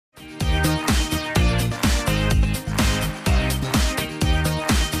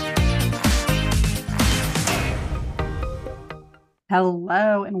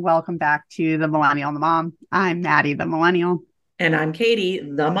Hello and welcome back to the Millennial and the Mom. I'm Maddie, the Millennial. And I'm Katie,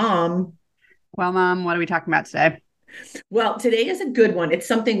 the mom. Well, Mom, what are we talking about today? Well, today is a good one. It's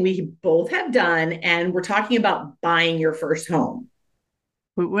something we both have done, and we're talking about buying your first home.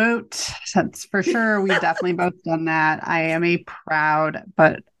 Woot woot. That's for sure. We've definitely both done that. I am a proud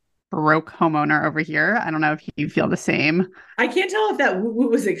but broke homeowner over here. I don't know if you feel the same. I can't tell if that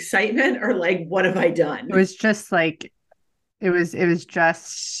was excitement or like, what have I It done? was just like it was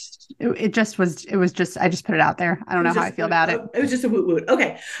just I just put it out there. I don't It know was how I just feel about it. it was just a woot woot.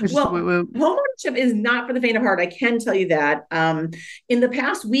 Okay. It was just a woot Well, woot. homeownership is not for the faint of heart. I can tell you that. In the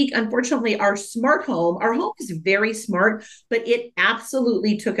past week, unfortunately, our home is very smart, but it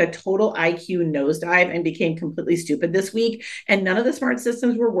absolutely took a total IQ nosedive and became completely stupid this week. And none of the smart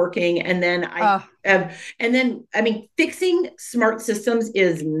systems were working. Oh, I mean, fixing smart systems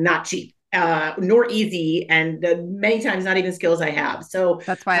is not cheap. Nor easy, and many times not even skills I have. So,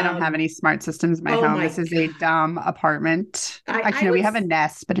 that's why I don't have any smart systems in my oh home. my This is a God. dumb apartment. I Actually, no, we would, have a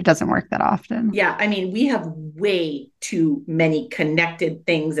Nest, but it doesn't work that often. yeah, I mean, we have way too many connected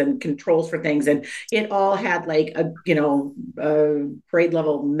things and controls for things, and it all had like a grade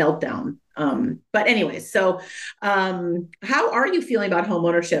level meltdown. But anyways, how are you feeling about home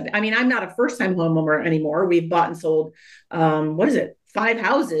ownership? I mean, I'm not a first time homeowner anymore. We've bought and sold, what is it? 5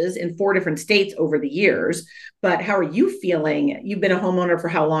 houses in 4 different states over the years. But how are you feeling? You've been a homeowner for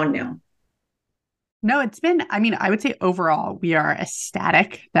how long now? No, I mean, I would say overall, we are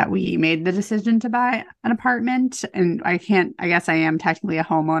ecstatic that we made the decision to buy an apartment. And I guess I am technically a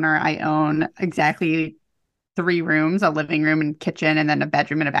homeowner. I own exactly 3 rooms, a living room and kitchen, and then a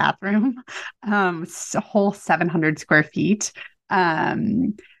bedroom and a bathroom. It's a whole 700 square feet. But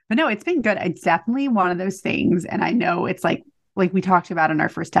no, it's been good. It's definitely one of those things. And I know it's like we talked about in our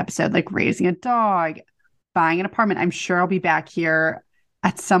first episode, like raising a dog, buying an apartment. I'm sure I'll be back here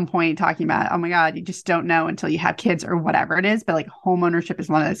at some point talking about, oh my God, you just don't know until you have kids or whatever it is. But like home ownership is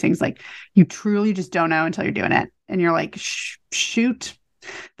one of those things like you truly just don't know until you're doing it. And you're like, shoot,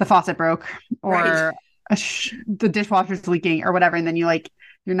 the faucet broke Right. or the dishwasher's leaking or whatever. And then you're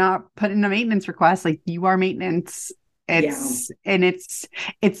not putting in a maintenance request. Like you are maintenance. Yeah.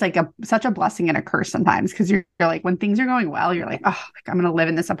 It's like such a blessing and a curse sometimes because you're like when things are going well you're like, oh, like, I'm gonna live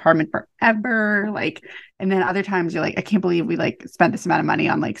in this apartment forever, like, and then other times you're like, I can't believe we like spent this amount of money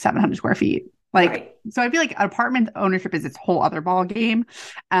on like 700 square feet, like, Right. so I feel like apartment ownership is its whole other ball game.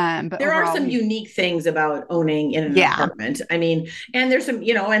 But There are overall some we unique things about owning in an yeah apartment. I mean, and there's some,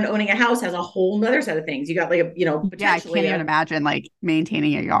 and owning a house has a whole nother set of things. You got like yeah I can't potentially even imagine like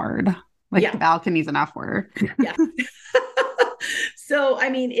maintaining a yard, like the yeah, balcony's enough work. yeah. So, I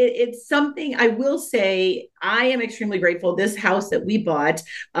mean, it's something I will say I am extremely grateful. This house that we bought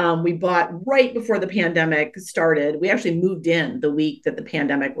right before the pandemic started. We actually moved in the week that the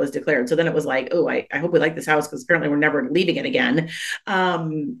pandemic was declared. So then it was like, oh, I hope we like this house because apparently we're never leaving it again.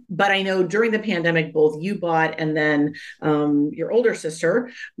 But I know during the pandemic, both you bought and then your older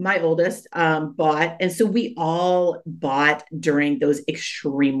sister, my oldest, bought. And so we all bought during those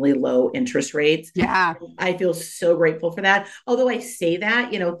extremely low interest rates. Yeah, I feel so grateful for that. Although I say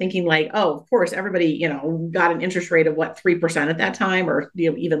that, thinking like, oh, of course, everybody, got an interest rate of what, 3% at that time or,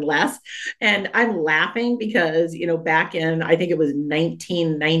 even less. And I'm laughing because, back in, I think it was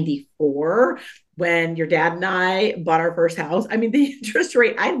 1994, when your dad and I bought our first house. I mean, the interest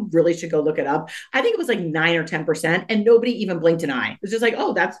rate, I really should go look it up. I think it was like 9 or 10%, and nobody even blinked an eye. It's just like,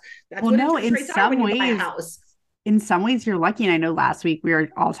 oh, that's well what no, interest rates are when you buy a house. in some ways you're lucky. And I know last week we were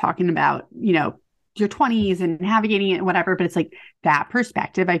all talking about, your 20s and navigating it and whatever, but it's like that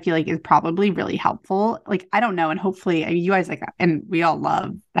perspective I feel like is probably really helpful. Like, I don't know. And hopefully, I mean, you guys like, and we all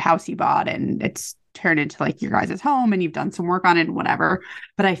love the house you bought and it's turned into like your guys' home and you've done some work on it and whatever.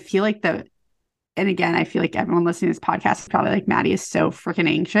 But I feel like and again, I feel like everyone listening to this podcast is probably like, Maddie is so freaking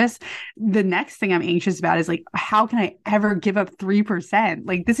anxious. The next thing I'm anxious about is like, how can I ever give up 3%?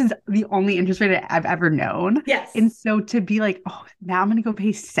 Like, this is the only interest rate I've ever known. Yes. And so to be like, oh, now I'm going to go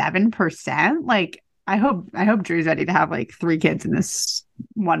pay 7%. Like, I hope Drew's ready to have like 3 kids in this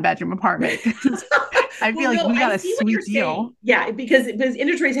 1 bedroom apartment. I Well, feel like no, we I got a see what you're sweet deal. saying. Yeah, because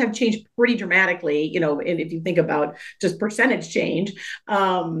interest rates have changed pretty dramatically, and if you think about just percentage change.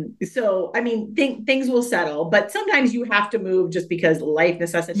 So I mean, things will settle, but sometimes you have to move just because life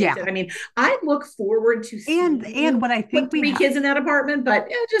necessitates Yeah. it. I mean, I look forward to And seeing you what I put think we three have, kids in that apartment, but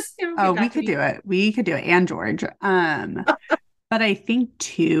yeah, just oh, it we got to could be do it. We could do it. And George. But I think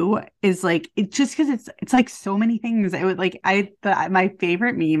too is like it just because it's like so many things. It would like my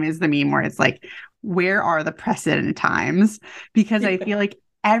favorite meme is the meme where it's like, where are the precedent times? Because I feel like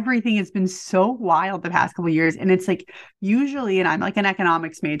everything has been so wild the past couple of years. And it's like usually, and I'm like an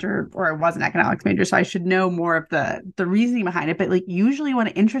economics major, or I was an economics major, so I should know more of the reasoning behind it. But like usually when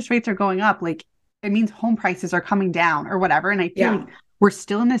interest rates are going up, like it means home prices are coming down or whatever. And I feel Yeah. like we're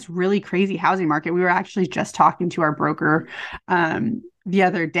still in this really crazy housing market. We were actually just talking to our broker the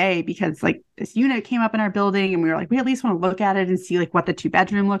other day because like this unit came up in our building and we were like, we at least want to look at it and see like what the 2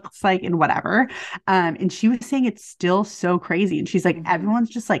 bedroom looks like and whatever. And she was saying it's still so crazy. And she's like, everyone's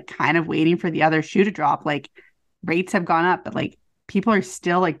just like kind of waiting for the other shoe to drop. Like rates have gone up, but like people are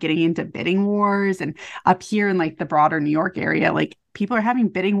still like getting into bidding wars. And up here in like the broader New York area, like people are having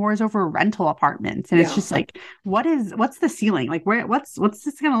bidding wars over rental apartments. And it's Yeah. just like, what's the ceiling? Like what's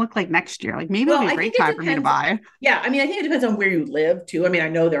this going to look like next year? Like maybe it'll Well, be a I think great it time for me to depends. buy. Yeah, I mean, I think it depends on where you live too. I mean, I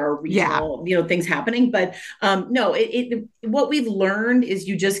know there are Yeah, regional, things happening, but no, what we've learned is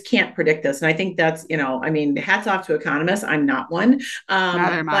you just can't predict this, and I think that's, I mean, hats off to economists. I'm not one,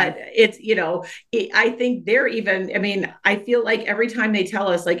 neither am I. but it's, I think they're even. I mean, I feel like every time they tell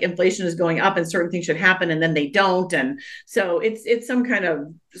us like inflation is going up and certain things should happen, and then they don't, and so it's some It's kind a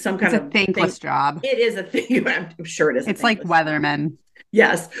of thing. thankless job. It is a thing. I'm sure it is a It's like thankless job. weathermen.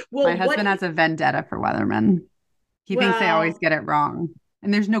 Yes. My Well, husband has a vendetta for weathermen. He thinks they always well, get it wrong.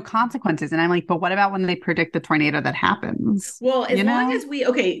 And there's no consequences. And I'm like, but what about when they predict the tornado that happens? Well, as You long know? as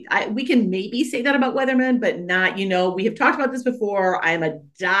we can maybe say that about weathermen, but not, we have talked about this before. I am a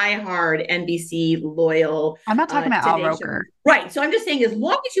diehard NBC loyal I'm not talking about Al Today Show. Roker. Right. So I'm just saying, as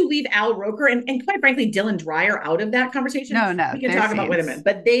long as you leave Al Roker and quite frankly, Dylan Dreyer out of that conversation, No, no, we can they're talk about saints. weathermen,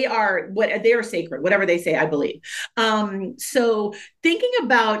 but they are sacred, whatever they say, I believe. So thinking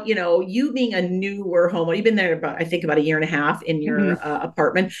about, you being a newer homeowner, you've been there about, I think about a year and a half in Mhm. your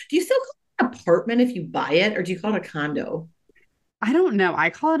apartment. Do you still call it an apartment if you buy it, or do you call it a condo? I don't know.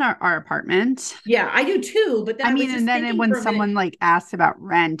 I call it our apartment. Yeah, I do too. But then I I was mean, and just then thinking when for a minute. someone like asks about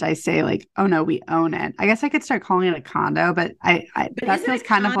rent, I say like, "Oh no, we own it." I guess I could start calling it a condo, but I But that isn't feels a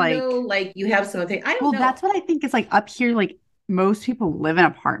kind of condo like, like you have something? I don't well, that's know. what I think is like up here. Like most people live in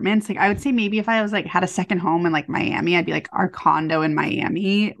apartments. Like I would say maybe if I was like had a second home in like Miami, I'd be like our condo in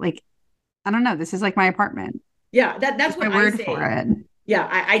Miami. Like I don't know. This is like my apartment. Yeah, that's Take my what I word for say. it. Yeah,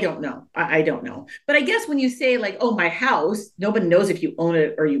 I don't know. I don't know. But I guess when you say like, oh, my house, nobody knows if you own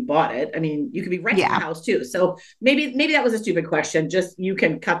it or you bought it. I mean, you could be renting a Yeah, house too. So maybe that was a stupid question. Just you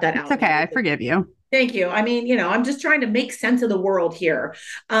can cut that it's out. okay. Maybe. I forgive you. Thank you. I mean, I'm just trying to make sense of the world here.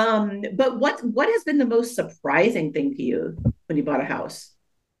 But what has been the most surprising thing to you when you bought a house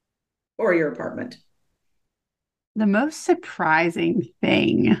or your apartment? The most surprising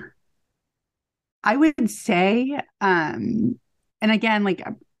thing I would say, and again, like,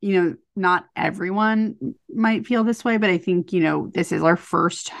 not everyone might feel this way, but I think, this is our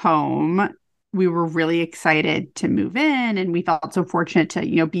first home. We were really excited to move in and we felt so fortunate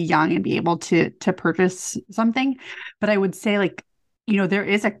to, be young and be able to purchase something. But I would say like, there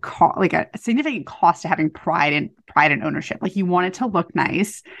is like a significant cost to having pride and ownership. Like you want it to look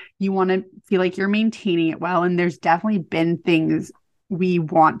nice. You want to feel like you're maintaining it well. And there's definitely been things we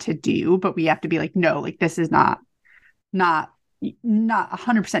want to do, but we have to be like, no, like this is not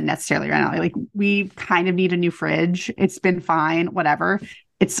 100% necessarily right now. Like we kind of need a new fridge. It's been fine, whatever.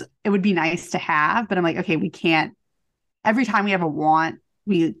 It would be nice to have, but I'm like, okay, we can't every time we have a want,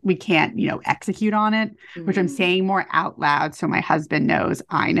 we can't, execute on it, which I'm Mm. saying more out loud so my husband knows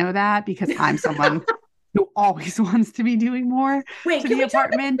I know that because I'm someone who always wants to be doing more Wait, to can the we talk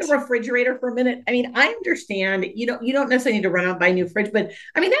about apartment. the refrigerator for a minute? I mean, I understand you don't necessarily need to run out and buy a new fridge, but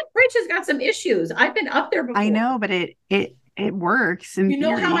I mean that fridge has got some issues. I've been up there I before. know, but it works in You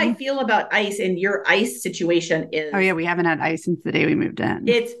know how I theory. feel about ice, and your ice situation Oh yeah, is we haven't had ice since the day we moved in.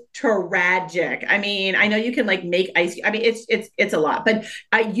 it's tragic. I mean, I know you can like make ice. I mean, it's a lot, but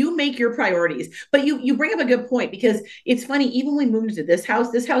you make your priorities. But you bring up a good point because it's funny. Even when we moved into this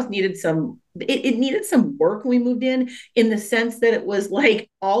house, needed it needed some work when we moved in the sense that it was like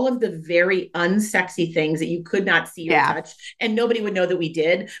all of the very unsexy things that you could not see or Yeah. touch, and nobody would know that we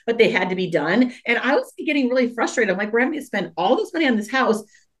did, but they had to be done. And I was getting really frustrated. I'm like, we're having to spend all this money on this house,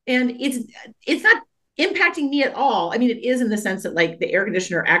 and it's not impacting me at all. I mean, it is in the sense that like the air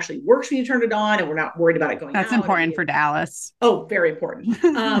conditioner actually works when you turn it on and we're not worried about it going That's out. And important for Dallas. oh, very important.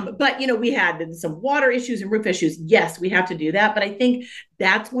 But we had some water issues and roof issues. Yes, we have to do that. But I think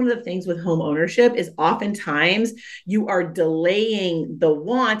that's one of the things with home ownership is oftentimes you are delaying the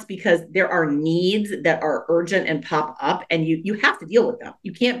wants because there are needs that are urgent and pop up and you have to deal with them.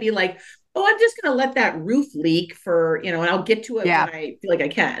 You can't be like, oh, I'm just going to let that roof leak for, and I'll get to it when Yeah. I feel like I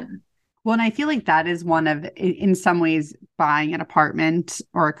can. Well, and I feel like that is one of, in some ways, buying an apartment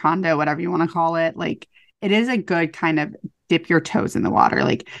or a condo, whatever you want to call it. Like, it is a good kind of dip your toes in the water.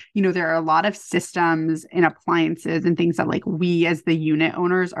 Like, there are a lot of systems and appliances and things that like we as the unit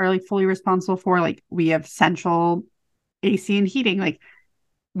owners are like fully responsible for. Like we have central AC and heating. Like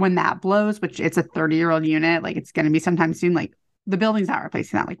when that blows, which it's a 30-year-old unit, like it's going to be sometime soon, like the building's not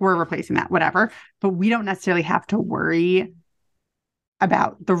replacing that. Like we're replacing that, whatever. But we don't necessarily have to worry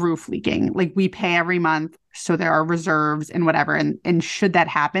about the roof leaking. Like we pay every month, so there are reserves and whatever. And should that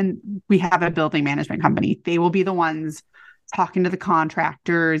happen, we have a building management company. They will be the ones talking to the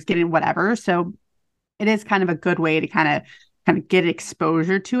contractors, getting whatever. So it is kind of a good way to kind of get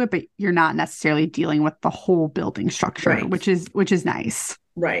exposure to it, but you're not necessarily dealing with the whole building structure, Right. which is nice.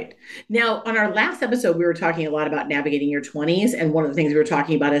 Right. Now, on our last episode, we were talking a lot about navigating your 20s. And one of the things we were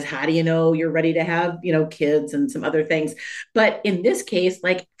talking about is how do you know you're ready to have, kids and some other things. But in this case,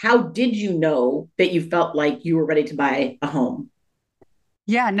 like, how did you know that you felt like you were ready to buy a home?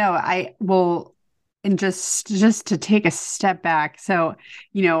 Yeah, no, I will. And just to take a step back. So,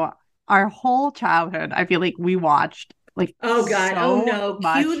 our whole childhood, I feel like we watched like Oh God. Oh so no.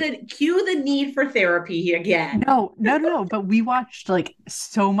 Cue much. the need for therapy again. No. But we watched like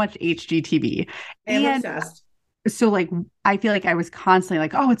so much HGTV. I am And obsessed. so like I feel like I was constantly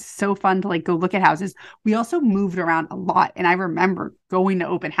like, oh, it's so fun to like go look at houses. We also moved around a lot. And I remember going to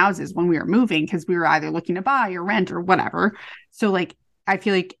open houses when we were moving because we were either looking to buy or rent or whatever. So like I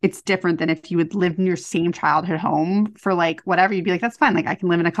feel like it's different than if you would live in your same childhood home for like whatever. You'd be like, that's fine. Like I can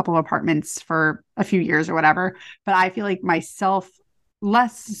live in a couple of apartments for a few years or whatever. But I feel like myself,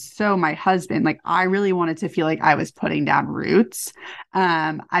 less so my husband, like I really wanted to feel like I was putting down roots.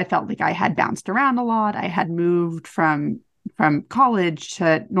 I felt like I had bounced around a lot. I had moved from college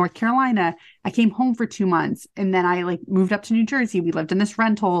to North Carolina. I came home for 2 months and then I like moved up to New Jersey. We lived in this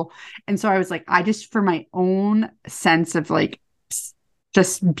rental. And so I was like, I just, for my own sense of like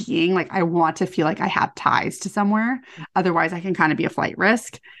just being like, I want to feel like I have ties to somewhere. Otherwise I can kind of be a flight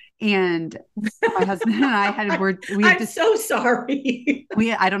risk. And my husband and I had I'm so sorry.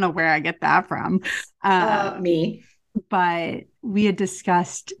 I don't know where I get that from. Me. But we had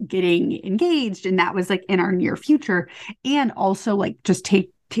discussed getting engaged and that was like in our near future. And also like just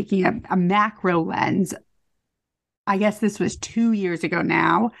taking a macro lens. I guess this was 2 years ago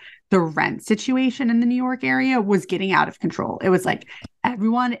now. The rent situation in the New York area was getting out of control. It was like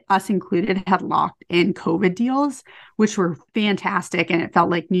everyone, us included, had locked in COVID deals, which were fantastic. And it felt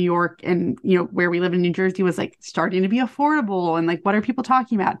like New York and, where we live in New Jersey was like starting to be affordable. And like, what are people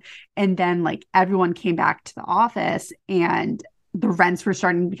talking about? And then like everyone came back to the office and the rents were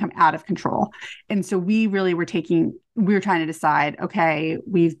starting to become out of control. And so we really were trying to decide, okay,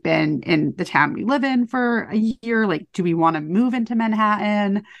 we've been in the town we live in for a year. Like, do we want to move into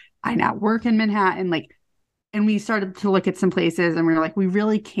Manhattan? I now work in Manhattan. Like, and we started to look at some places and we were like, we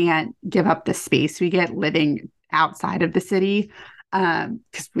really can't give up the space we get living outside of the city.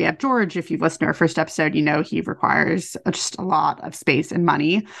 Because we have George, if you've listened to our first episode, he requires just a lot of space and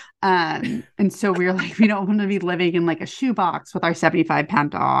money. And so we were like, we don't want to be living in like a shoebox with our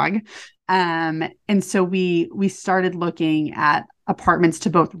 75-pound dog. And so we started looking at apartments to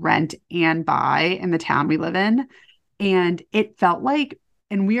both rent and buy in the town we live in. And it felt like,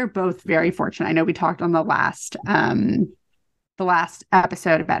 and we are both very fortunate. I know we talked on the last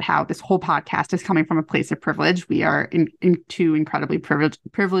episode about how this whole podcast is coming from a place of privilege. We are in two incredibly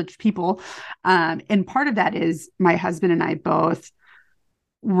privileged people. And part of that is my husband and I both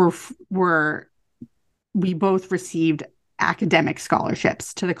we both received academic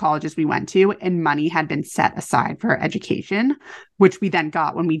scholarships to the colleges we went to, and money had been set aside for education, which we then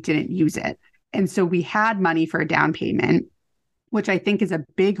got when we didn't use it. And so we had money for a down payment, which I think is a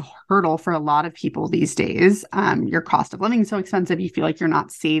big hurdle for a lot of people these days. Your cost of living is so expensive, you feel like you're not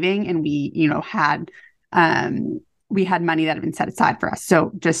saving. And we had money that had been set aside for us.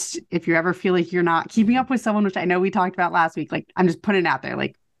 So just if you ever feel like you're not keeping up with someone, which I know we talked about last week, like I'm just putting it out there,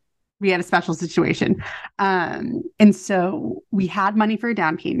 like we had a special situation. And so we had money for a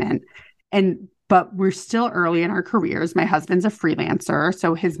down payment, but we're still early in our careers. My husband's a freelancer,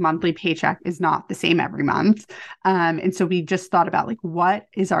 so his monthly paycheck is not the same every month. And so we just thought about like, what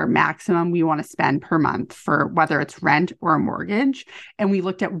is our maximum we want to spend per month for whether it's rent or a mortgage? And we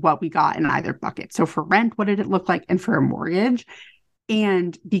looked at what we got in either bucket. So for rent, what did it look like? And for a mortgage?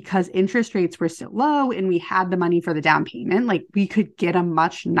 And because interest rates were so low and we had the money for the down payment, like we could get a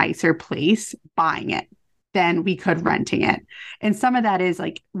much nicer place buying it than we could renting it. And some of that is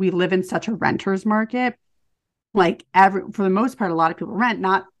like, we live in such a renter's market. Like for the most part, a lot of people rent.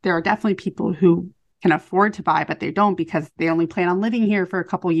 There are definitely people who can afford to buy, but they don't because they only plan on living here for a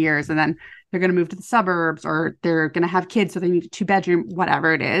couple years and then they're going to move to the suburbs or they're going to have kids. So they need a 2-bedroom,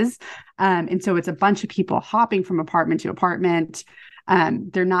 whatever it is. And so it's a bunch of people hopping from apartment to apartment.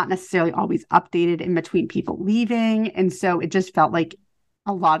 They're not necessarily always updated in between people leaving. And so it just felt like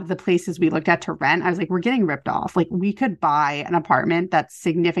a lot of the places we looked at to rent, I was like, we're getting ripped off. Like we could buy an apartment that's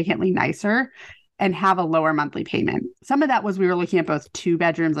significantly nicer and have a lower monthly payment. Some of that was we were looking at both 2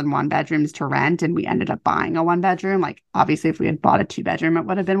 bedrooms and 1 bedrooms to rent, and we ended up buying a 1 bedroom. Like obviously, if we had bought a 2 bedroom, it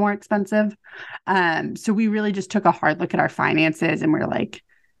would have been more expensive. So we really just took a hard look at our finances, and we're like,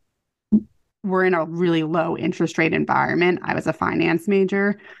 we're in a really low interest rate environment. I was a finance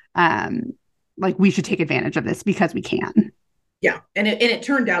major. Like we should take advantage of this because we can. Yeah. And it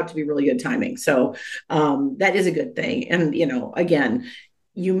turned out to be really good timing. So that is a good thing. And, again,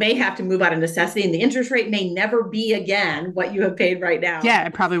 you may have to move out of necessity and the interest rate may never be again what you have paid right now. Yeah,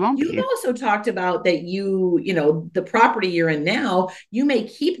 it probably won't You've be. also talked about that the property you're in now, you may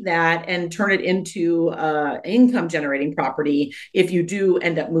keep that and turn it into income generating property if you do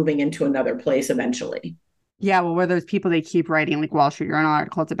end up moving into another place eventually. Yeah, well, where those people they keep writing like Wall Street Journal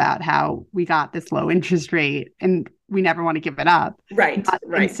articles about how we got this low interest rate and we never want to give it up. Right.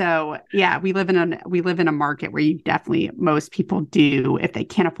 And so, yeah, we live in a market where most people do, if they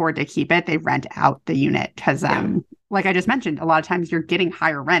can't afford to keep it, they rent out the unit because, like I just mentioned, a lot of times you're getting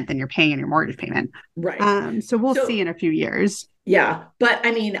higher rent than you're paying in your mortgage payment. Right. So we'll see in a few years. Yeah. But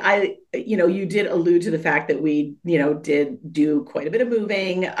I mean, you did allude to the fact that we, did do quite a bit of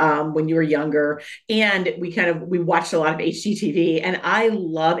moving when you were younger. And we watched a lot of HGTV and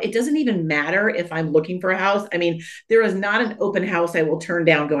it doesn't even matter if I'm looking for a house. I mean, there is not an open house I will turn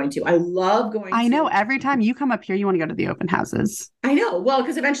down going to. I love going I know every time you come up here, you want to go to the open houses. I know. Well,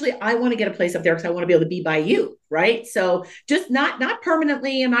 because eventually I want to get a place up there because I want to be able to be by you. Right. So just not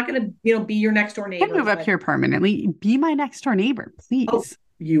permanently. I'm not going to, be your next door neighbor. I can move up here permanently. Be my next door neighbor, please. Oh,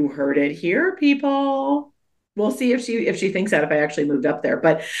 you heard it here, people. We'll see if she thinks that if I actually moved up there.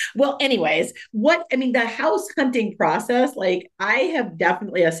 But well, anyways, the house hunting process, like I have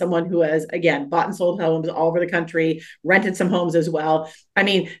definitely, as someone who has again bought and sold homes all over the country, rented some homes as well. I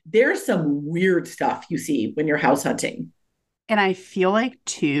mean, there's some weird stuff you see when you're house hunting. And I feel like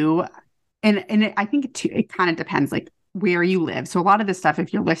too, and I think it kind of depends like where you live. So a lot of this stuff,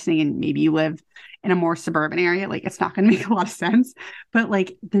 if you're listening and maybe you live in a more suburban area, like it's not going to make a lot of sense. But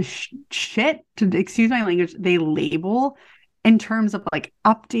like the shit, to excuse my language, they label in terms of like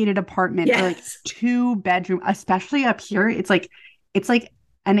updated apartment or like 2-bedroom, especially up here. It's like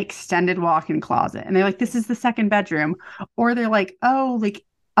an extended walk-in closet, and they're like, this is the 2nd bedroom, or they're like, oh, like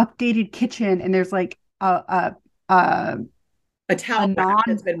updated kitchen, and there's like a towel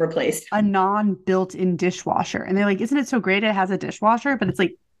that's been replaced, a non-built-in dishwasher, and they're like, isn't it so great it has a dishwasher? But it's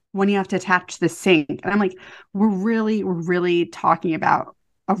like when you have to attach the sink, and I'm like, we're really talking about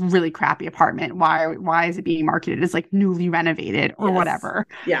a really crappy apartment. Why is it being marketed as like newly renovated or whatever?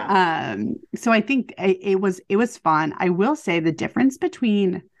 Yeah. So I think it was fun. I will say the difference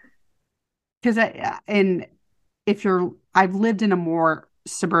between because I've lived in a more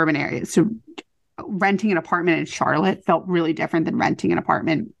suburban area, so renting an apartment in Charlotte felt really different than renting an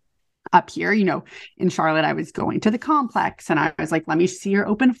apartment up here. In Charlotte, I was going to the complex and I was like, let me see your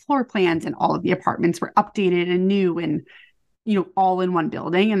open floor plans. And all of the apartments were updated and new and, all in one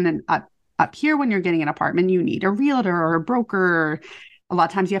building. And then up here, when you're getting an apartment, you need a realtor or a broker. A lot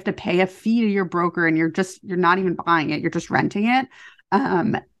of times you have to pay a fee to your broker and you're not even buying it. You're just renting it.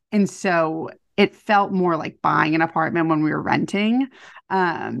 And so it felt more like buying an apartment when we were renting,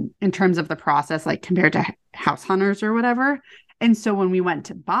 in terms of the process, like compared to house hunters or whatever. And so when we went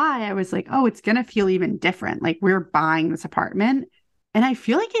to buy, I was like, oh, it's going to feel even different. Like we're buying this apartment. And I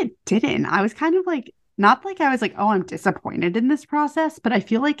feel like it didn't. I was kind of like, not like I was like, oh, I'm disappointed in this process, but I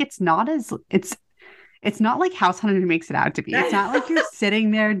feel like it's not like house hunting makes it out to be. It's not like you're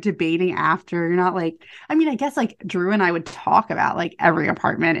sitting there debating after. You're not like, I mean, I guess like Drew and I would talk about like every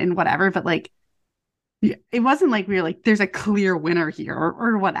apartment and whatever, but like, it wasn't like we were like, there's a clear winner here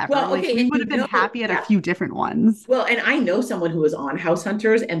or whatever. Well, okay, like, we would have been happy at a few different ones. Well, and I know someone who was on House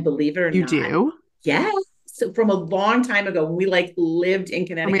Hunters, and believe it or not, you do? Yes. So from a long time ago when we like lived in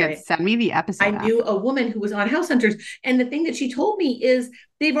Connecticut. Oh my God, send me the episode. I knew a woman who was on House Hunters. And the thing that she told me is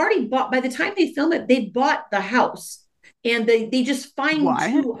they've already bought, by the time they film it, they bought the house. And they just find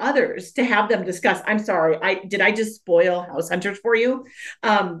 2 others to have them discuss. I'm sorry. Did I just spoil House Hunters for you?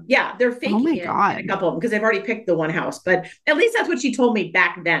 Yeah, they're faking it in a couple of them because they've already picked the one house. But at least that's what she told me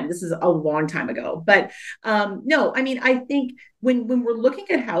back then. This is a long time ago. But no, I mean, I think when we're looking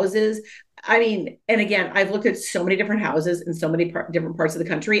at houses, I mean, and again, I've looked at so many different houses in so many different parts of the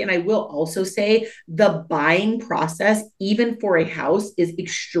country. And I will also say the buying process, even for a house, is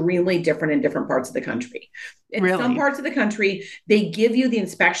extremely different in different parts of the country. In some Really? parts of the country, they give you the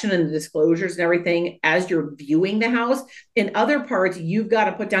inspection and the disclosures and everything as you're viewing the house. In other parts, you've got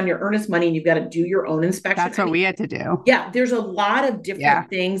to put down your earnest money and you've got to do your own inspection. That's I what mean, we had to do. yeah, there's a lot of Yeah. different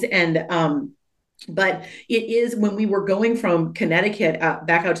things. And but it is when we were going from Connecticut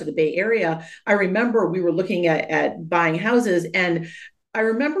back out to the Bay Area, I remember we were looking at buying houses. And I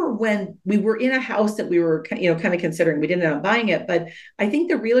remember when we were in a house that we were, kind of considering, we didn't end up buying it, but I think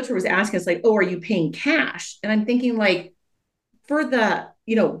the realtor was asking us like, oh, are you paying cash? And I'm thinking like, for the,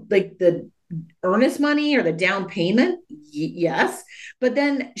 like the earnest money or the down payment, yes. But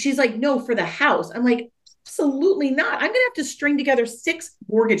then she's like, no, for the house. I'm like, absolutely not. I'm going to have to string together 6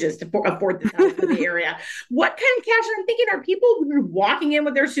 mortgages to afford this house in the area. What kind of cash? And I'm thinking, are people walking in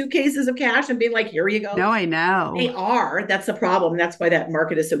with their suitcases of cash and being like, here you go? No, I know. They are. That's the problem. That's why that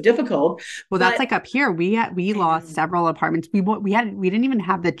market is so difficult. Well, that's But like up here. We lost several apartments. We didn't even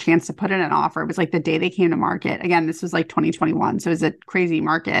have the chance to put in an offer. It was like the day they came to market. Again, this was like 2021, so it was a crazy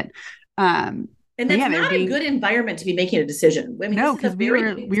market. and But that's yeah, they're not a being good environment to be making a decision. I mean, no, this is a because we very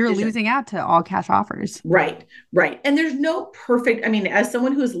were big we were decision. losing out to all cash offers. Right, right. And there's no perfect, I mean, as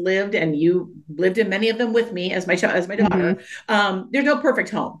someone who's lived and you lived in many of them with me as my daughter, Hmm. there's no perfect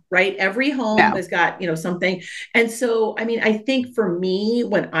home, right? Every home No. has got, something. And so, I mean, I think for me,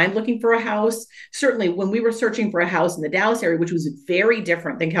 when I'm looking for a house, certainly when we were searching for a house in the Dallas area, which was very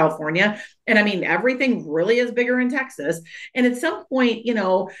different than California, and I mean, everything really is bigger in Texas. And at some point,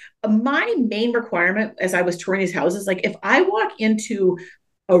 my main requirement as I was touring these houses, like if I walk into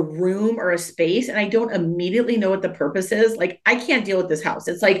a room or a space and I don't immediately know what the purpose is, like I can't deal with this house.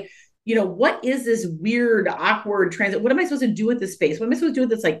 It's like, what is this weird, awkward transit? What am I supposed to do with this space? What am I supposed to do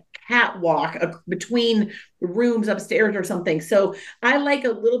with this like catwalk between rooms upstairs or something? So I like a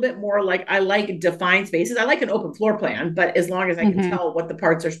little bit more like I like defined spaces. I like an open floor plan, but as long as I can Hmm. tell what the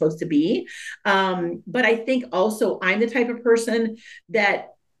parts are supposed to be. But I think also I'm the type of person that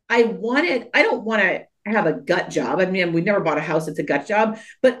I don't want to have a gut job. I mean, we never bought a house. It's a gut job,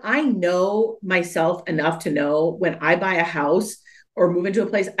 but I know myself enough to know when I buy a house or move into a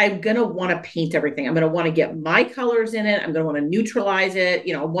place, I'm going to want to paint everything. I'm going to want to get my colors in it. I'm going to want to neutralize it.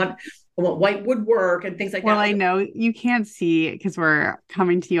 I want white woodwork and things like Well, that. I know you can't see because we're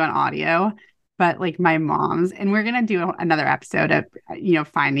coming to you on audio, but like my mom's, and we're gonna do another episode of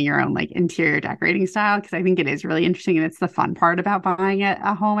finding your own like interior decorating style because I think it is really interesting and it's the fun part about buying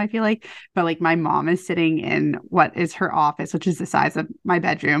a home. I feel like, but like my mom is sitting in what is her office, which is the size of my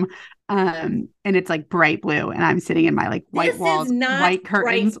bedroom, and it's like bright blue, and I'm sitting in my like white This is walls, not white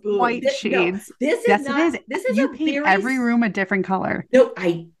curtains, bright blue. white No, shades. this is Yes, it not, is. this is You a paint very every room a different color. no,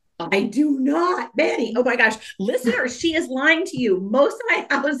 I do not, Maddie. Oh my gosh. Listeners, she is lying to you. Most of my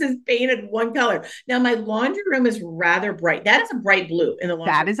house is painted one color. Now, my laundry room is rather bright. That is a bright blue in the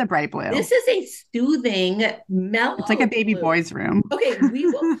laundry That room. is a bright blue. This is a soothing, It's like a mellow baby blue. boy's room. Okay, we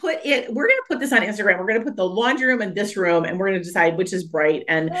will put it. We're going to put this on Instagram. We're going to put the laundry room in this room, and we're going to decide which is bright.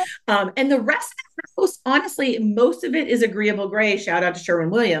 And the rest of the house, honestly, most of it is agreeable gray. Shout out to Sherwin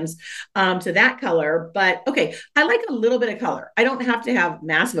Williams to that color. But okay, I like a little bit of color. I don't have to have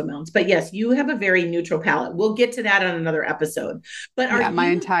massive amounts, but yes, you have a very neutral palette. We'll get to that on another episode. But are Yeah, my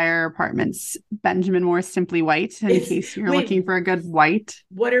you? entire apartment's Benjamin Moore Simply White, in It's case you're wait. looking for a good white.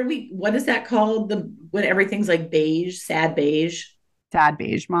 What are we? What is that called? The when everything's like beige, sad beige. Sad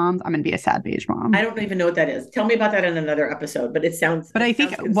beige moms. I'm gonna be a sad beige I mom. don't even know what that is. Tell me about that in another episode, but it sounds But I it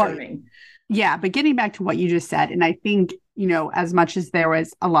think sounds what, concerning. yeah, but getting back to what you just said, and I think, as much as there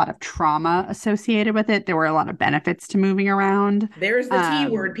was a lot of trauma associated with it, there were a lot of benefits to moving around. There's the T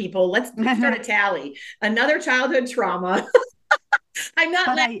word, Um, people. Let's start a tally. Another childhood trauma. I'm not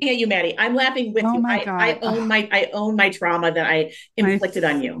but laughing I, at you, Maddie. I'm laughing with oh you. my I God, own ugh, my trauma that I my inflicted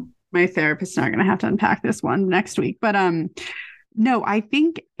on you. my therapist's not gonna have to unpack this one next week. But no, I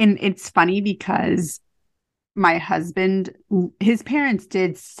think, and it's funny because my husband, his parents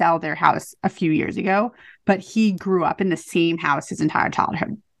did sell their house a few years ago, but he grew up in the same house his entire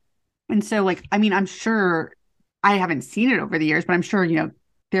childhood. And so, like, I mean, I'm sure I haven't seen it over the years, but I'm sure,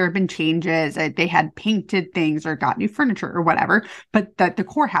 there have been changes. They had painted things or got new furniture or whatever, but the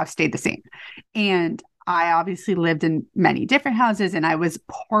core house stayed the same. And I obviously lived in many different houses, and I was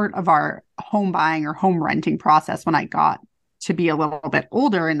part of our home buying or home renting process when I got to be a little bit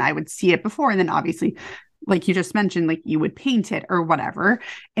older, and I would see it before. And then obviously, like you just mentioned, like you would paint it or whatever.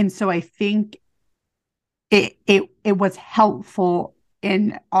 And so I think it was helpful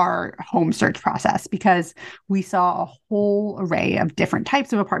in our home search process because we saw a whole array of different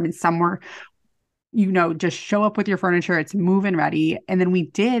types of apartments. Some were, just show up with your furniture, it's move-in ready. And then we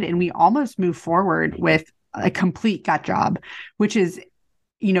did, and we almost moved forward with a complete gut job, which is,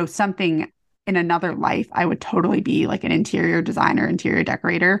 something in another life, I would totally be like an interior designer, interior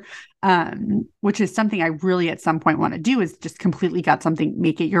decorator, which is something I really at some point want to do, is just completely gut something,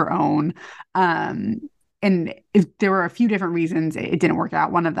 make it your own. And there were a few different reasons it didn't work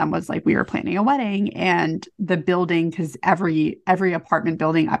out. One of them was like we were planning a wedding, and the building, because every apartment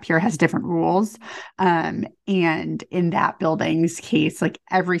building up here has different rules. And in that building's case, like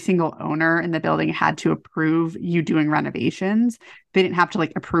every single owner in the building had to approve you doing renovations. They didn't have to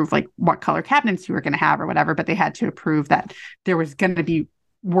like approve like what color cabinets you were going to have or whatever, but they had to approve that there was going to be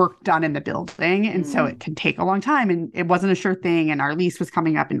work done in the building. And so it could take a long time, and it wasn't a sure thing. And our lease was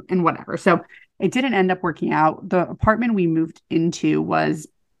coming up and whatever. So it didn't end up working out. The apartment we moved into was,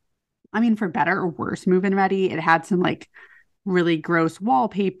 for better or worse, move-in ready. It had some like really gross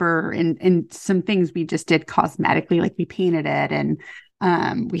wallpaper and some things we just did cosmetically, like we painted it, and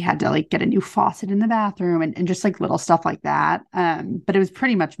we had to like get a new faucet in the bathroom and just like little stuff like that. But it was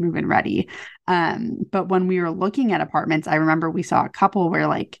pretty much move-in ready. But when we were looking at apartments, I remember we saw a couple where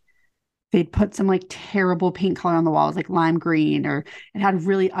like they'd put some like terrible paint color on the walls, like lime green, or it had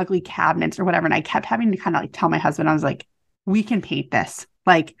really ugly cabinets or whatever. And I kept having to kind of like tell my husband, I was like, we can paint this.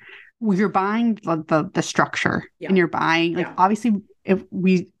 Like you're buying the structure, and you're buying like, obviously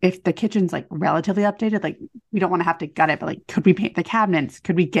if the kitchen's like relatively updated, like we don't want to have to gut it, but like, could we paint the cabinets?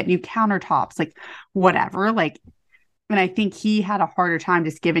 Could we get new countertops? Like whatever, like, and I think he had a harder time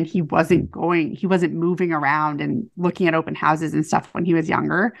just given he wasn't moving around and looking at open houses and stuff when he was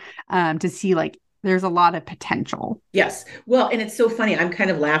younger, to see like there's a lot of potential. Yes. Well, and it's so funny. I'm kind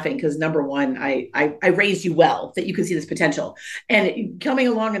of laughing because number one, I raised you well that you could see this potential, and coming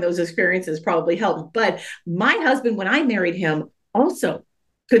along in those experiences probably helped. But my husband, when I married him, also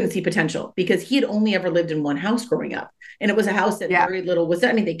couldn't see potential because he had only ever lived in one house growing up. And it was a house that very little was,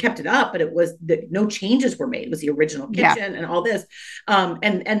 they kept it up, but it was no changes were made. It was the original kitchen and all this.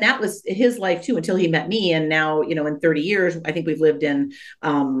 And that was his life too, until he met me. And now, in 30 years, I think we've lived in,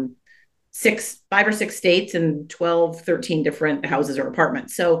 5 or 6 states and 12, 13 different houses or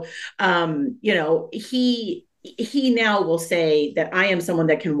apartments. So, he now will say that I am someone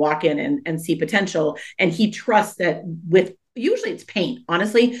that can walk in and see potential. And he trusts that usually it's paint,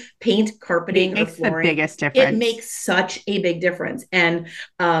 honestly, paint, carpeting, or flooring. The biggest difference. It makes such a big difference. And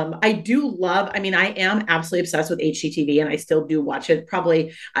I do love, I am absolutely obsessed with HGTV, and I still do watch it.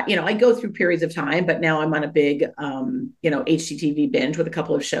 Probably, I go through periods of time, but now I'm on a big, HGTV binge with a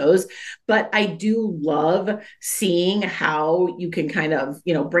couple of shows. But I do love seeing how you can kind of,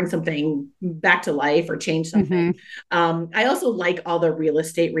 bring something back to life or change something. I also like all the real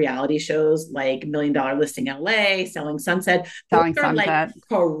estate reality shows like $1 Million Listing LA, Selling Sunset. Those are like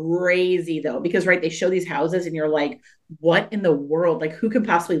crazy though, because they show these houses and you're like, what in the world? Like who can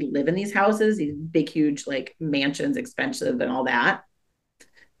possibly live in these houses? These big, huge, like mansions, expensive and all that.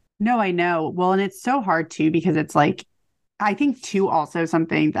 No, I know. Well, and it's so hard too, because it's like, I think too, also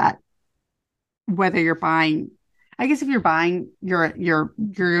something that whether you're buying, I guess if you're buying, you're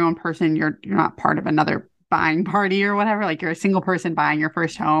your own person, you're not part of another buying party or whatever, like you're a single person buying your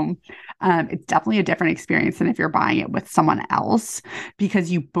first home. It's definitely a different experience than if you're buying it with someone else,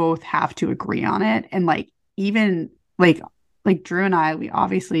 because you both have to agree on it. And like, even like Drew and I, we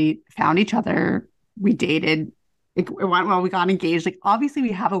obviously found each other, we dated, it went well, we got engaged. Like obviously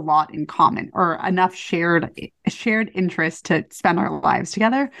we have a lot in common, or enough shared interest to spend our lives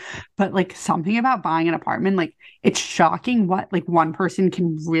together. But like something about buying an apartment, like it's shocking what like one person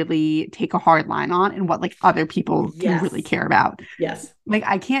can really take a hard line on and what like other people can really care about. Yes. Like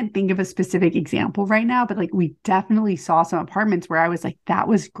I can't think of a specific example right now, but like we definitely saw some apartments where I was like, that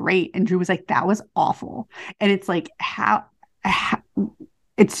was great. And Drew was like, that was awful. And it's like how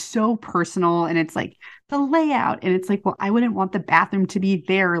it's so personal, and it's like the layout, and it's like, well, I wouldn't want the bathroom to be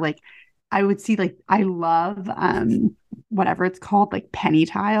there. Like I would see, like, I love whatever it's called, like penny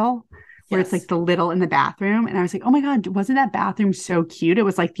tile, where it's like the little in the bathroom. And I was like, oh my God, wasn't that bathroom so cute? It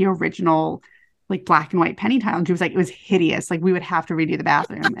was like the original like black and white penny tile. And she was like, it was hideous. Like we would have to redo the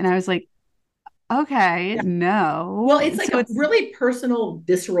bathroom. And I was like, okay, no. Well, it's like it's really personal,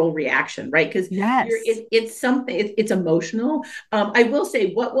 visceral reaction, right? Because it's something, it's emotional. I will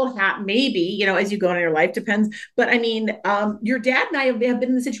say what will happen, maybe, as you go on in your life, depends. But I mean, your dad and I have been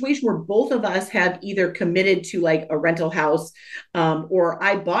in the situation where both of us have either committed to like a rental house, or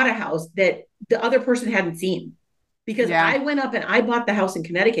I bought a house that the other person hadn't seen. because Yeah. I went up and I bought the house in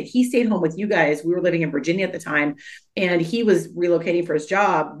Connecticut. He stayed home with you guys. We were living in Virginia at the time, and he was relocating for his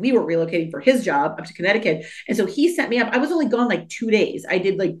job. We were relocating for his job up to Connecticut. And so he sent me up. I was only gone like 2 days. I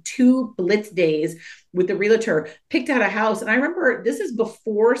did like 2 blitz days with the realtor, picked out a house. And I remember this is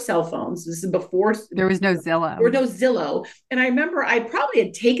before cell phones. This is before There was no there Zillow. was no Zillow. And I remember I probably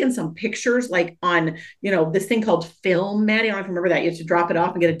had taken some pictures like on, this thing called film, Maddie. I don't know if you remember that. You have to drop it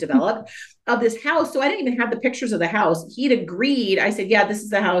off and get it developed of this house. So I didn't even have the pictures of the house. He'd agreed. I said, yeah, this is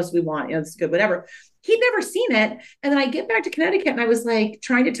the house we want. It's good, whatever. He'd never seen it. And then I get back to Connecticut and I was like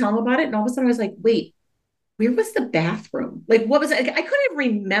trying to tell him about it. And all of a sudden I was like, wait, where was the bathroom? Like, what was it? I couldn't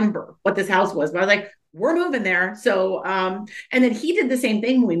remember what this house was, but I was like, we're moving there. So, and then he did the same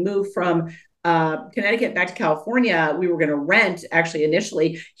thing when we moved from Connecticut back to California. We were going to rent actually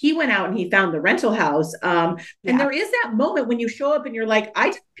initially. He went out and he found the rental house. And Yeah. there is that moment when you show up and you're like,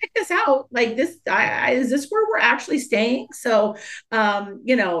 I didn't pick this out. Like this, is this where we're actually staying? So,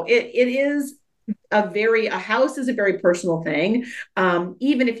 it is a house is a very personal thing.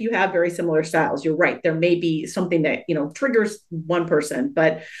 Even if you have very similar styles, you're right, there may be something that triggers one person,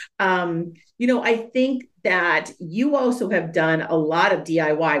 but I think that you also have done a lot of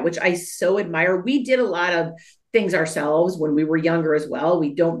DIY, which I so admire. We did a lot of things ourselves when we were younger as well.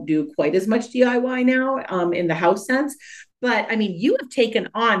 We don't do quite as much DIY now, in the house sense. But I mean, you have taken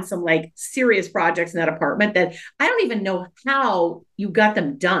on some like serious projects in that apartment that I don't even know how you got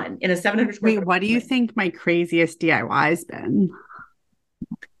them done in a 700 square Wait, foot what do you apartment. think my craziest DIY's been?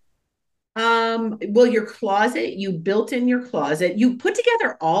 Well, your closet, you built in your closet, you put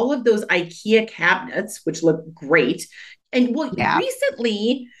together all of those IKEA cabinets, which look great. And well, Yeah.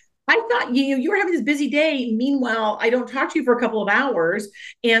 recently I thought you were having this busy day. Meanwhile, I don't talk to you for a couple of hours,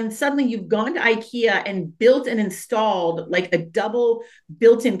 and suddenly you've gone to IKEA and built and installed like a double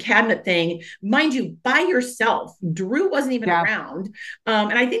built-in cabinet thing, mind you, by yourself. Drew wasn't even Yeah. around,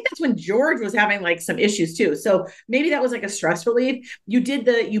 and I think that's when George was having like some issues too. So maybe that was like a stress relief. You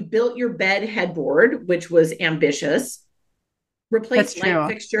built your bed headboard, which was ambitious. That's Replaced light true.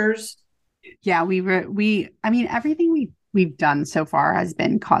 fixtures. Yeah, I mean, everything we've done so far has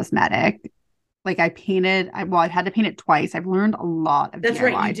been cosmetic. Like I've had to paint it twice. I've learned a lot of That's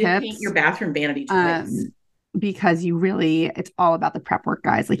right. You DIY did paint your tips. bathroom vanity twice. Um, because it's all about the prep work,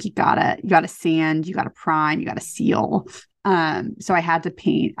 guys. Like you gotta sand, you gotta prime, you gotta seal. So I had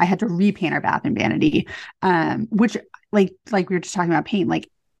to repaint our bathroom vanity, which like we were just talking about paint, like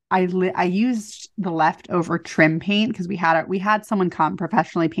I used the leftover trim paint because we had someone come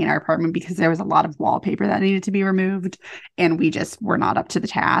professionally paint our apartment because there was a lot of wallpaper that needed to be removed, and we just were not up to the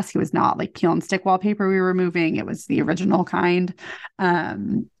task. It was not like peel and stick wallpaper we were removing; it was the original kind.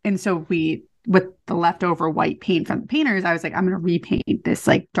 And so with the leftover white paint from the painters, I was like, I'm going to repaint this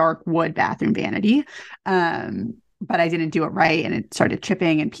like dark wood bathroom vanity. But I didn't do it right, and it started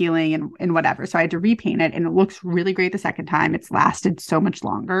chipping and peeling and whatever. So I had to repaint it, and it looks really great the second time. It's lasted so much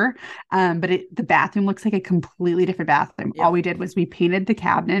longer. But the bathroom looks like a completely different bathroom. All Yep. we did was we painted the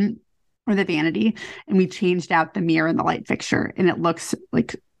cabinet or the vanity, and we changed out the mirror and the light fixture, and it looks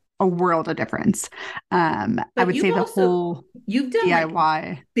like a world of difference. I But would say the whole you've done like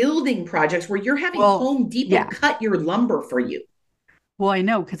DIY. building projects where you're having Well, Home Depot yeah. cut your lumber for you. Well, I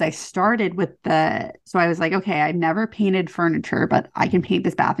know because I started so I was like, okay, I've never painted furniture, but I can paint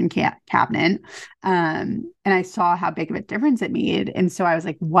this bathroom cabinet. And I saw how big of a difference it made. And so I was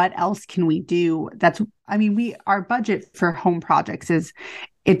like, what else can we do? I mean, our budget for home projects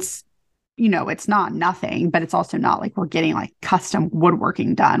it's it's not nothing, but it's also not like we're getting like custom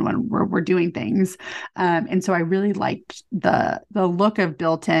woodworking done when we're doing things. And so I really liked the look of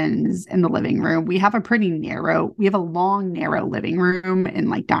built-ins in the living room. We have a long, narrow living room and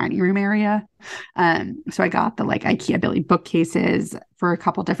like dining room area. So I got the like IKEA Billy bookcases for a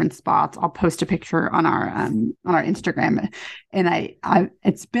couple different spots. I'll post a picture on our Instagram. And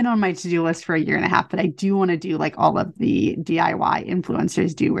it's been on my to-do list for a year and a half, but I do want to do like all of the DIY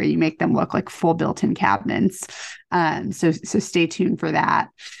influencers do, where you make them look like full built-in cabinets. So stay tuned for that.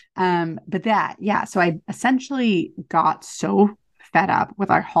 So I essentially got so fed up with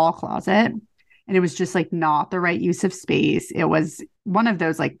our hall closet, and it was just like not the right use of space. It was one of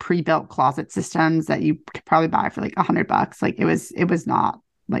those like pre-built closet systems that you could probably buy for like $100. Like it was not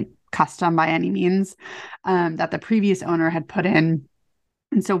like custom by any means, that the previous owner had put in.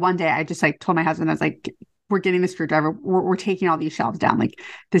 And so one day I just like told my husband, I was like, we're getting the screwdriver. We're taking all these shelves down. Like,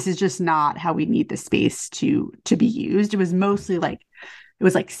 this is just not how we need the space to be used. It was mostly like, it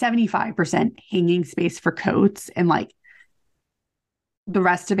was like 75% hanging space for coats and like the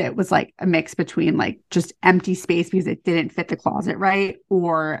rest of it was like a mix between like just empty space because it didn't fit the closet right,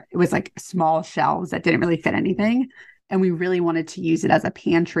 or it was like small shelves that didn't really fit anything. And we really wanted to use it as a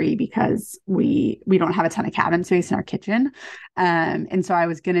pantry because we don't have a ton of cabinet space in our kitchen. And so I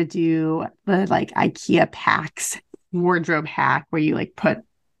was gonna do the like IKEA packs wardrobe hack where you like put,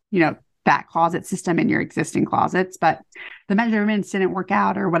 that closet system in your existing closets, but the measurements didn't work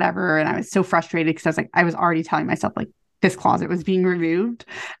out or whatever. And I was so frustrated because I was already telling myself like this closet was being removed.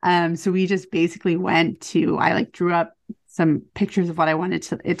 So we just basically I like drew up some pictures of what I wanted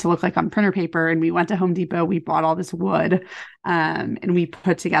it to look like on printer paper. And we went to Home Depot, we bought all this wood, and we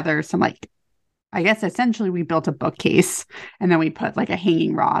put together some like, I guess essentially we built a bookcase and then we put like a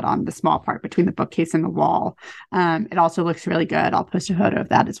hanging rod on the small part between the bookcase and the wall. It also looks really good. I'll post a photo of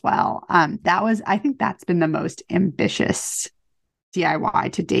that as well. I think that's been the most ambitious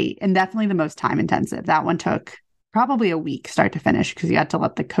DIY to date and definitely the most time intensive. That one took probably a week start to finish because you had to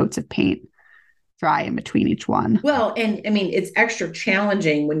let the coats of paint dry in between each one. Well, and I mean, it's extra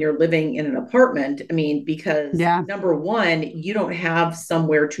challenging when you're living in an apartment. I mean, because Yeah. number one, you don't have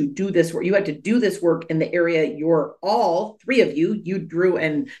somewhere to do this work. You had to do this work in the area you're all three of you, Drew,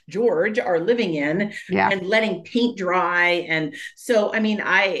 and George, are living in, Yeah. and letting paint dry. And so, I mean,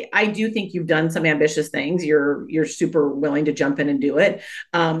 I do think you've done some ambitious things. You're super willing to jump in and do it.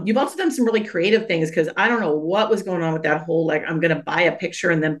 You've also done some really creative things because I don't know what was going on with that whole like I'm going to buy a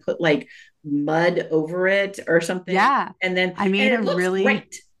picture and then put like mud over it or something. Yeah. And then I made and a it looks really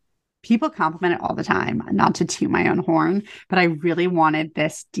great. People compliment it all the time, not to toot my own horn, but I really wanted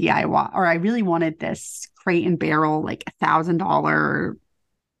this DIY, or I really wanted this crate and barrel, like $1,000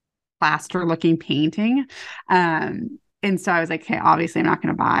 plaster looking painting. And so I was like, okay, obviously I'm not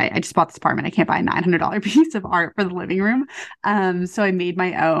going to I just bought this apartment. I can't buy a $900 piece of art for the living room. So I made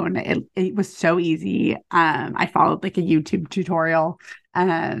my own. It was so easy. I followed like a YouTube tutorial.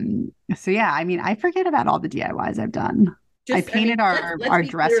 So yeah, I mean, I forget about all the DIYs I've done. I Just, I painted mean, let's our be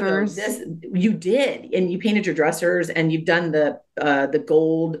clear though. dressers. This you did, and you painted your dressers, and you've done the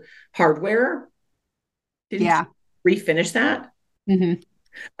gold hardware. Didn't you Yeah. refinish that? Hmm.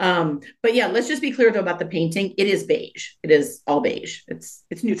 But yeah, let's just be clear though about the painting. It is beige. It is all beige. It's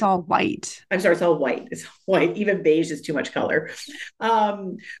It's neutral. all white. I'm sorry, it's all white. It's white. Even beige is too much color.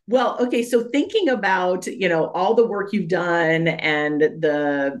 Well, okay. So thinking about, all the work you've done and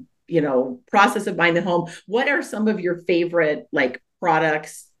the, process of buying the home, what are some of your favorite like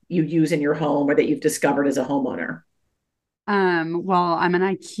products you use in your home or that you've discovered as a homeowner? Well, I'm an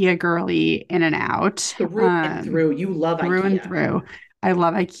IKEA girly in and out. Through and through. You love Through and IKEA. through. I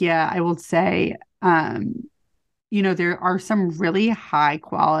love IKEA. I will say, there are some really high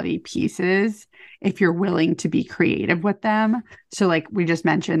quality pieces if you're willing to be creative with them. So like we just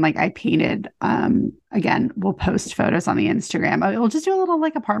mentioned, like I painted, again, we'll post photos on the Instagram. We'll just do a little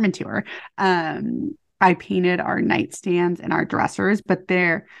like apartment tour. I painted our nightstands and our dressers, but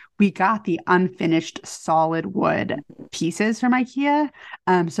we got the unfinished solid wood pieces from IKEA.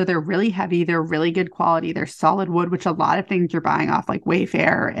 So they're really heavy, they're really good quality, they're solid wood, which a lot of things you're buying off like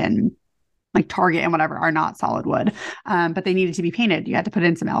Wayfair and like Target and whatever are not solid wood, but they needed to be painted. You had to put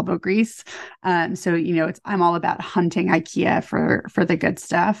in some elbow grease. So I'm all about hunting IKEA for the good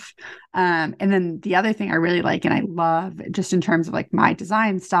stuff. And then the other thing I really like and I love, just in terms of like my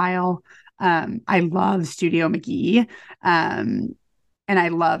design style, I love Studio McGee. And I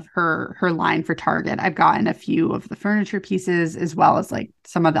love her line for Target. I've gotten a few of the furniture pieces as well as like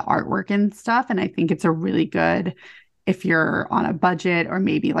some of the artwork and stuff. And I think it's a really good if you're on a budget or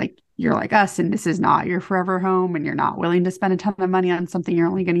maybe like you're like us and this is not your forever home and you're not willing to spend a ton of money on something you're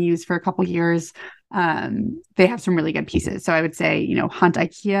only going to use for a couple years. They have some really good pieces. So I would say, hunt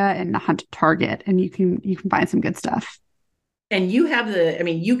IKEA and hunt Target and you can find some good stuff. And you have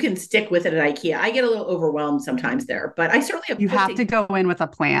you can stick with it at IKEA. I get a little overwhelmed sometimes there, but I certainly have You have to go in with a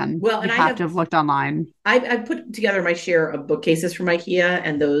plan. Well, You and have to have looked online. I've put together my share of bookcases from IKEA,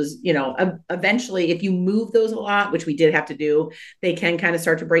 and those, eventually, if you move those a lot, which we did have to do, they can kind of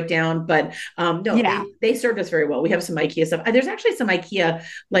start to break down. But no, Yeah. they served us very well. We have some IKEA stuff. There's actually some IKEA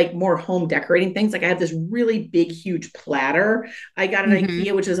like more home decorating things. Like I have this really big, huge platter I got at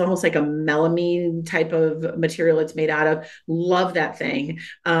IKEA, which is almost like a melamine type of material it's made out of. Love that thing.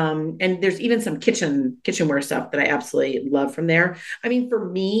 And there's even some kitchenware stuff that I absolutely love from there. I mean, for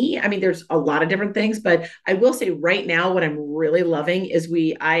me, there's a lot of different things, but I will say right now, what I'm really loving is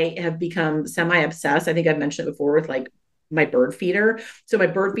I have become semi-obsessed. I think I've mentioned it before with like my bird feeder. So my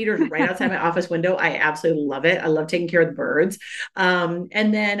bird feeder is right outside my office window. I absolutely love it. I love taking care of the birds. And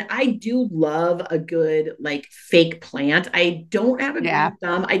then I do love a good like fake plant. I don't have a green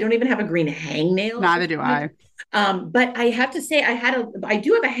thumb. I don't even have a green hangnail. Neither do I. But I have to say, I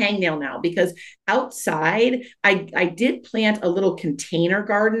do have a hangnail now because outside I did plant a little container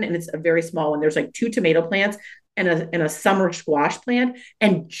garden, and it's a very small one. There's like two tomato plants and a summer squash plant.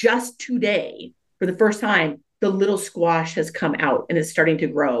 And just today, for the first time, the little squash has come out and it's starting to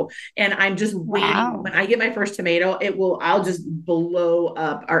grow. And I'm just waiting. Wow. When I get my first tomato, I'll just blow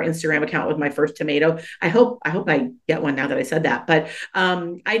up our Instagram account with my first tomato. I get one now that I said that. But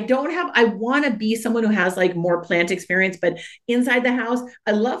I want to be someone who has like more plant experience, but inside the house,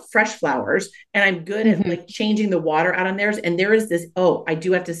 I love fresh flowers and I'm good at Mhm. like changing the water out on theirs. And there is this, oh, I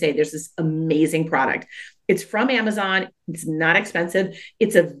do have to say, there's this amazing product. It's from Amazon. It's not expensive.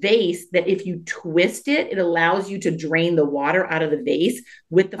 It's a vase that if you twist it, it allows you to drain the water out of the vase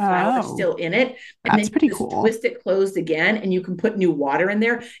with the flower Oh, still in it. And then that's you pretty just cool. twist it closed again and you can put new water in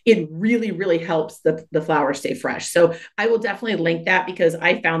there. It really, really helps the flower stay fresh. So I will definitely link that because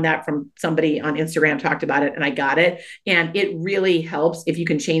I found that from somebody on Instagram talked about it and I got it. And it really helps if you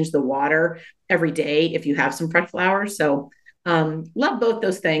can change the water every day if you have some fresh flowers. So love both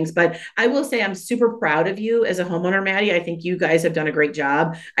those things, but I will say I'm super proud of you as a homeowner, Maddie. I think you guys have done a great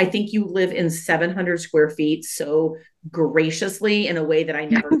job. I think you live in 700 square feet so graciously in a way that I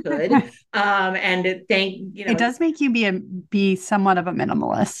never could. And It does make you be somewhat of a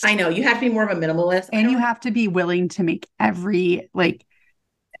minimalist. I know you have to be more of a minimalist. I And don't you have, have to be willing to make every like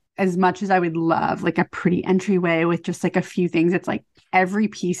as much as I would love like a pretty entryway with just like a few things, it's like every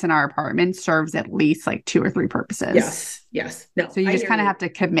piece in our apartment serves at least like two or three purposes. yes, yes. No, So you I just hear kind of you. have to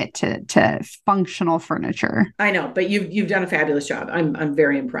commit to functional furniture. I know, but you've done a fabulous job. I'm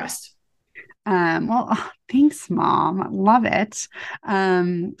very impressed. Well, thanks, Mom. Love it.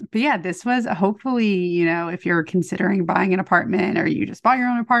 But yeah, this was hopefully, if you're considering buying an apartment or you just bought your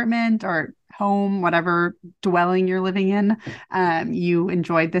own apartment or home, whatever dwelling you're living in, you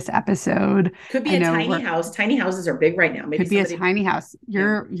enjoyed this episode. Could be I a know tiny we're house. Tiny houses are big right now. Maybe could be a somebody, tiny house.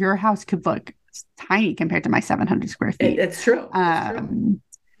 yeah, Your house could look tiny compared to my 700 square feet. it's true. It's true.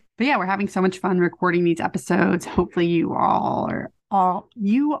 But yeah, we're having so much fun recording these episodes. Hopefully you are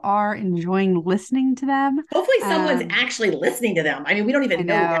enjoying listening to them. Hopefully someone's Um, actually listening to them. I mean, we don't I even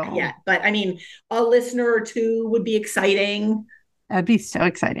know that know yet, but I mean, a listener or two would be exciting. that'd be so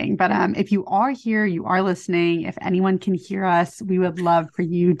exciting. But if you are here, you are listening. If anyone can hear us, we would love for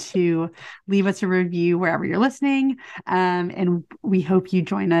you to leave us a review wherever you're listening. And we hope you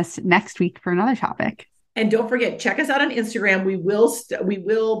join us next week for another topic. And don't forget, check us out on Instagram. We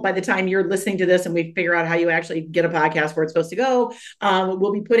will by the time you're listening to this and we figure out how you actually get a podcast where it's supposed to go,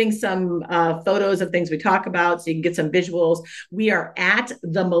 we'll be putting some photos of things we talk about so you can get some visuals. We are at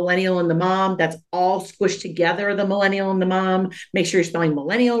the Millennial and the Mom. That's all squished together, the Millennial and the Mom. Make sure you're spelling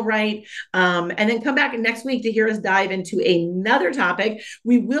millennial right. And then come back next week to hear us dive into another topic.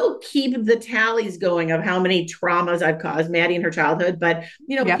 We will keep the tallies going of how many traumas I've caused Maddie in her childhood, but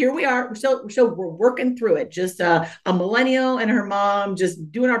Yep. here we are. So we're working through it. Just a millennial and her mom,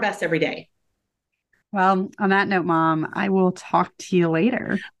 just doing our best every day. Well, on that note, Mom, I will talk to you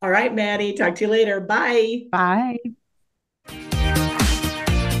later. All right, Maddie. Talk to you later. Bye. Bye.